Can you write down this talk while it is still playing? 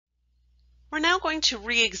We're now going to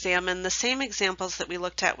re-examine the same examples that we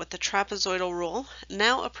looked at with the trapezoidal rule,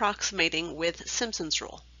 now approximating with Simpson's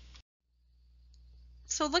rule.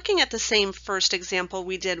 So looking at the same first example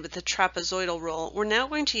we did with the trapezoidal rule, we're now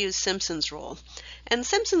going to use Simpson's rule. And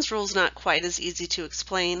Simpson's rule is not quite as easy to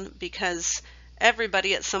explain because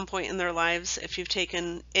everybody at some point in their lives, if you've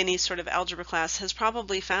taken any sort of algebra class, has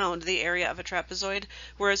probably found the area of a trapezoid,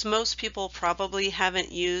 whereas most people probably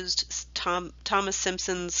haven't used Thomas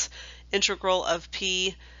Simpson's integral of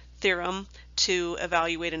P theorem to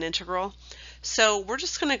evaluate an integral. So we're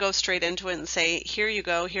just going to go straight into it and say, here you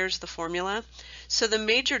go, here's the formula. So the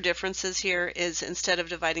major differences here is instead of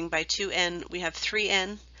dividing by 2n, we have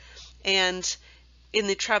 3n. And in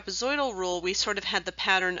the trapezoidal rule, we sort of had the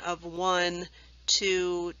pattern of 1,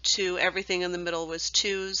 2, 2, everything in the middle was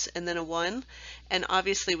 2's, and then a 1. And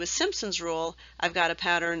obviously with Simpson's rule, I've got a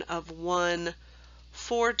pattern of 1,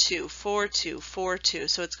 4, 2, 4, 2, 4, 2.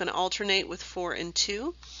 So it's going to alternate with 4 and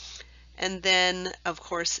 2. And then, of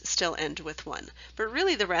course, still end with 1. But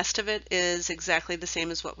really the rest of it is exactly the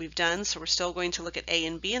same as what we've done. So we're still going to look at a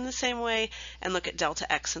and b in the same way and look at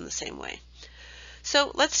delta x in the same way.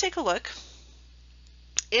 So let's take a look.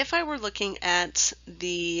 If I were looking at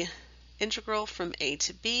the integral from a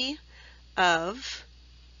to b of,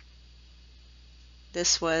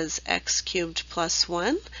 this was x cubed plus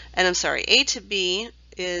 1, and I'm sorry, a to b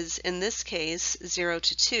is in this case 0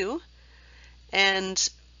 to 2, and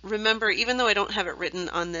remember, even though I don't have it written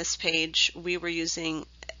on this page, we were using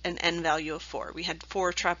an n value of 4. We had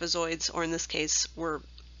 4 trapezoids, or in this case, were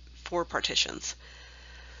 4 partitions.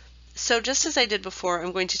 So just as I did before,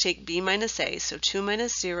 I'm going to take b minus a, so 2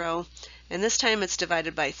 minus 0, and this time it's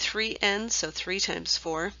divided by 3n, so 3 times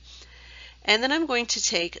 4. And then I'm going to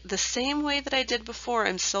take the same way that I did before,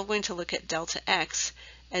 I'm still going to look at delta x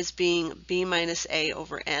as being b minus a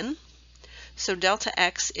over n. So delta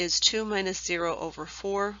x is 2 minus 0 over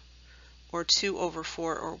 4, or 2 over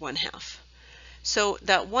 4, or 1/2. So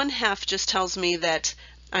that 1/2 just tells me that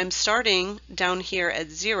I'm starting down here at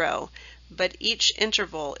 0, but each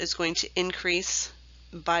interval is going to increase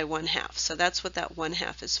by 1/2. So that's what that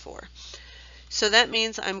 1/2 is for. So that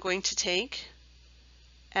means I'm going to take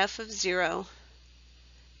f of 0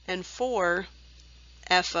 and 4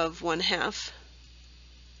 f of 1/2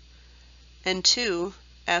 and 2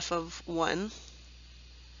 f of 1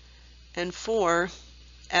 and 4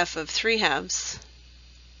 f of 3/2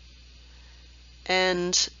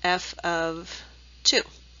 and f of 2.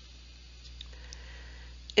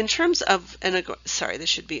 In terms of, sorry, this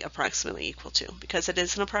should be approximately equal to, because it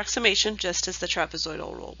is an approximation just as the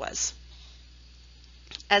trapezoidal rule was.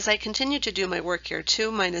 As I continue to do my work here, 2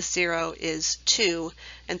 minus 0 is 2,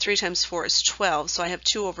 and 3 times 4 is 12, so I have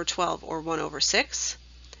 2 over 12, or 1 over 6.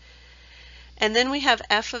 And then we have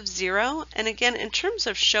f of 0, and again, in terms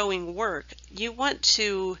of showing work, you want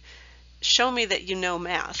to show me that you know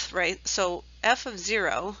math, right? So f of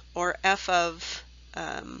 0, or f of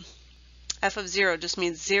 0 just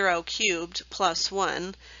means 0 cubed plus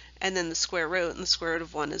 1, and then the square root, and the square root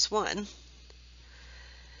of 1 is 1.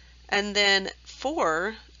 And then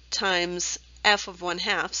 4 times f of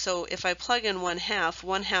 1/2, so if I plug in 1/2,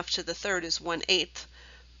 1/2 to the third is 1/8,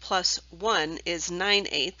 plus 1 is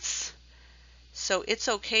 9/8. So it's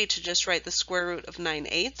okay to just write the square root of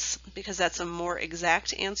 9/8 because that's a more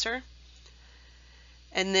exact answer.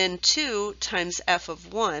 And then 2 times f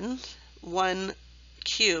of 1, 1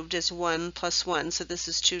 cubed is 1 plus 1, so this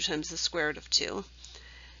is 2 times the square root of 2.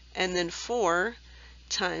 And then 4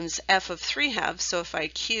 times f of 3/2, so if I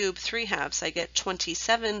cube 3/2, I get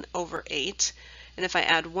 27 over 8, and if I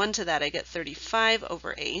add 1 to that, I get 35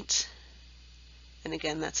 over 8, and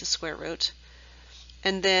again, that's a square root.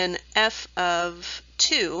 And then f of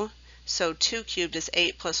 2, so 2 cubed is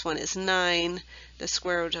 8 plus 1 is 9, the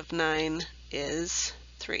square root of 9 is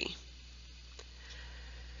 3.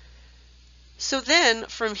 So then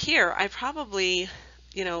from here, I probably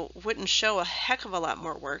wouldn't show a heck of a lot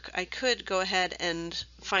more work. I could go ahead and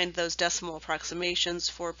find those decimal approximations,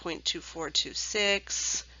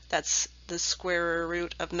 4.2426, that's the square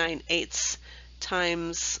root of 9/8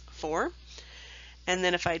 times 4. And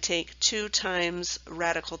then if I take 2 times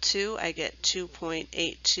radical 2, I get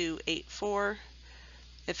 2.8284.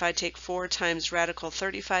 If I take 4 times radical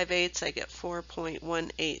 35/8, I get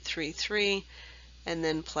 4.1833, and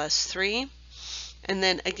then plus 3. And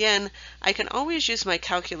then again, I can always use my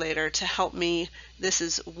calculator to help me. This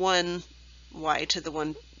is 1y to the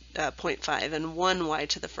 1.5, and 1y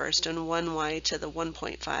to the first, and 1y to the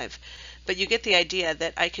 1.5. But you get the idea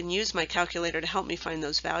that I can use my calculator to help me find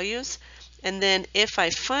those values. And then if I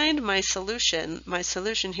find my solution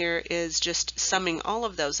here is just summing all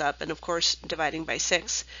of those up and of course dividing by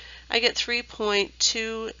 6. I get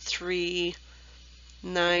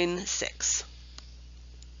 3.2396.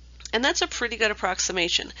 And that's a pretty good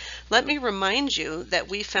approximation. Let me remind you that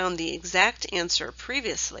we found the exact answer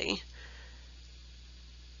previously.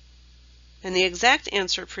 And the exact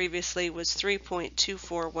answer previously was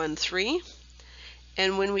 3.2413.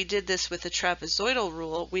 And when we did this with the trapezoidal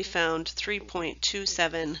rule, we found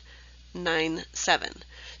 3.2797.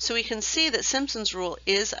 So we can see that Simpson's rule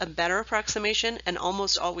is a better approximation and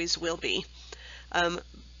almost always will be.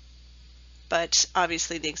 But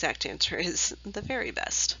obviously the exact answer is the very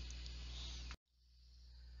best.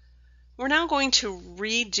 We're now going to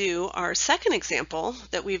redo our second example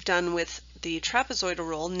that we've done with the trapezoidal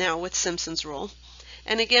rule, now with Simpson's rule.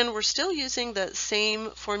 And again, we're still using the same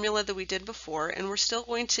formula that we did before, and we're still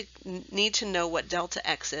going to need to know what delta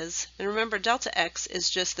x is. And remember, delta x is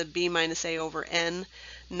just the b minus a over n,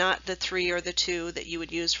 not the 3 or the 2 that you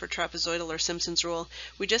would use for trapezoidal or Simpson's rule.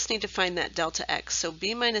 We just need to find that delta x. So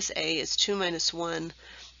b minus a is 2 minus 1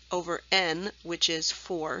 over n, which is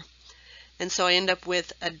 4. And so I end up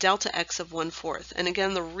with a delta x of 1/4. And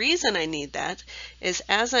again, the reason I need that is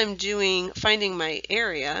as I'm finding my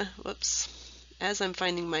area, as I'm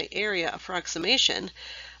finding my area approximation,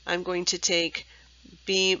 I'm going to take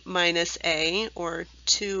b minus a, or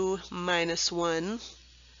 2 minus 1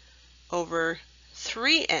 over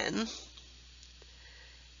 3n,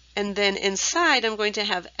 and then inside I'm going to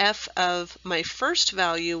have f of my first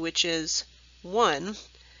value, which is 1,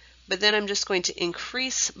 but then I'm just going to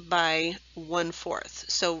increase by 1/4.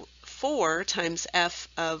 So 4 times f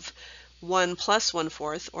of 1 plus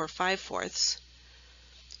 1/4, or 5/4,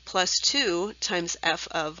 plus 2 times f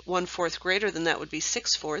of 1/4 greater than that would be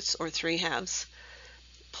 6/4, or 3/2,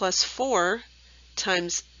 plus 4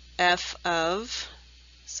 times f of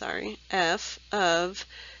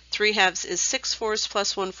 3/2 is 6/4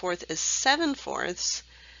 plus 1/4 is 7/4,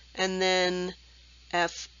 and then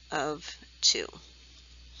f of 2.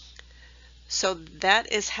 So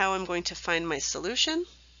that is how I'm going to find my solution.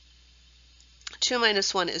 2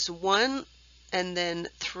 minus 1 is 1, and then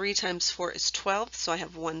 3 times 4 is 12, so I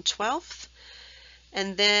have 1/12.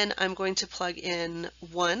 And then I'm going to plug in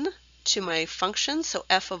 1 to my function, so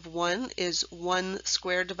f of 1 is 1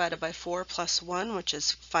 squared divided by 4 plus 1, which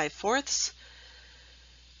is 5/4.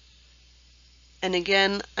 And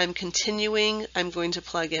again, I'm continuing. I'm going to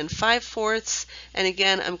plug in 5/4, and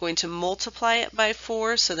again, I'm going to multiply it by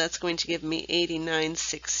 4, so that's going to give me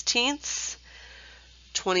 89/16,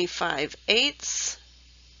 25/8,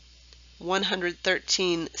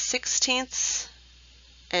 113/16,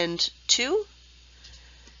 and 2.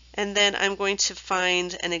 And then I'm going to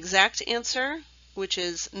find an exact answer, which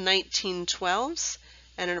is 19/12,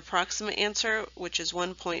 and an approximate answer, which is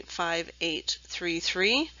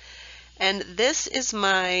 1.5833. And this is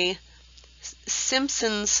my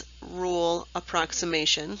Simpson's rule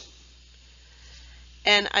approximation.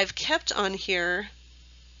 And I've kept on here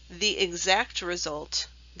the exact result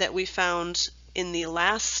that we found in the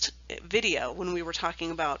last video when we were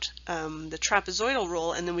talking about the trapezoidal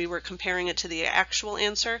rule, and then we were comparing it to the actual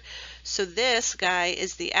answer. So this guy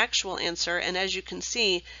is the actual answer, and as you can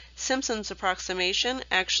see, Simpson's approximation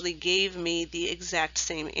actually gave me the exact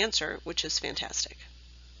same answer, which is fantastic.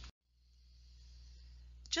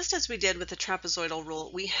 Just as we did with the trapezoidal rule,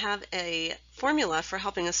 we have a formula for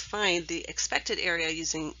helping us find the expected area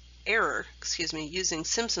using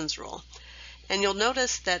Simpson's rule. And you'll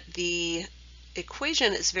notice that the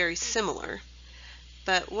equation is very similar,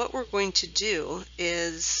 but what we're going to do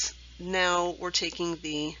is now we're taking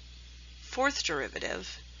the fourth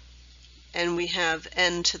derivative, and we have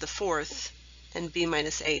n to the fourth and b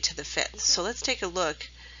minus a to the fifth. So let's take a look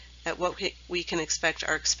at what we can expect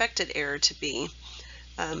our expected error to be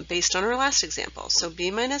based on our last example. So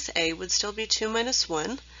b minus a would still be 2 minus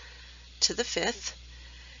 1 to the fifth.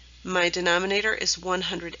 My denominator is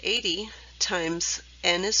 180 times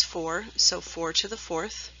n is 4, so 4 to the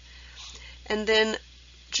fourth. And then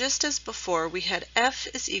just as before, we had f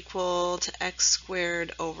is equal to x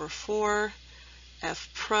squared over 4. F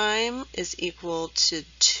prime is equal to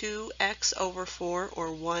 2x over 4, or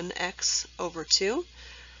 1x over 2.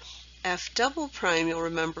 F double prime, you'll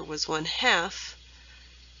remember, was 1/2.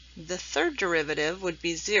 The third derivative would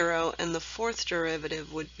be 0, and the fourth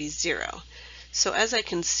derivative would be 0. So as I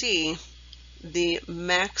can see, the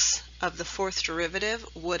max of the fourth derivative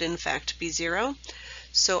would in fact be 0.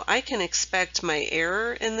 So I can expect my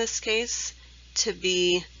error in this case to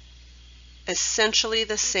be essentially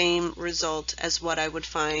the same result as what I would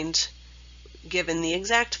find given the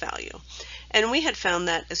exact value. And we had found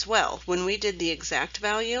that as well. When we did the exact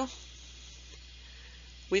value,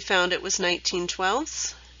 we found it was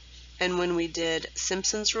 19/12, and when we did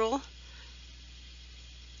Simpson's rule,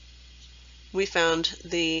 we found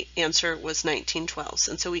the answer was 19/12.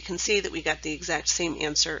 And so we can see that we got the exact same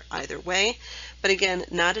answer either way. But again,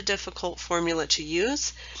 not a difficult formula to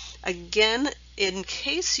use. Again, in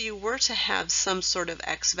case you were to have some sort of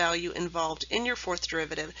x value involved in your fourth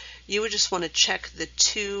derivative, you would just want to check the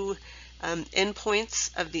two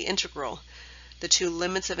endpoints of the integral, the two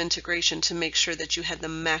limits of integration, to make sure that you had the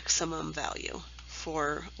maximum value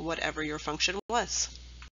for whatever your function was.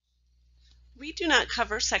 We do not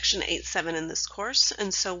cover section 8.7 in this course,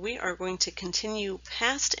 and so we are going to continue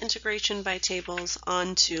past integration by tables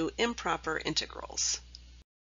on to improper integrals.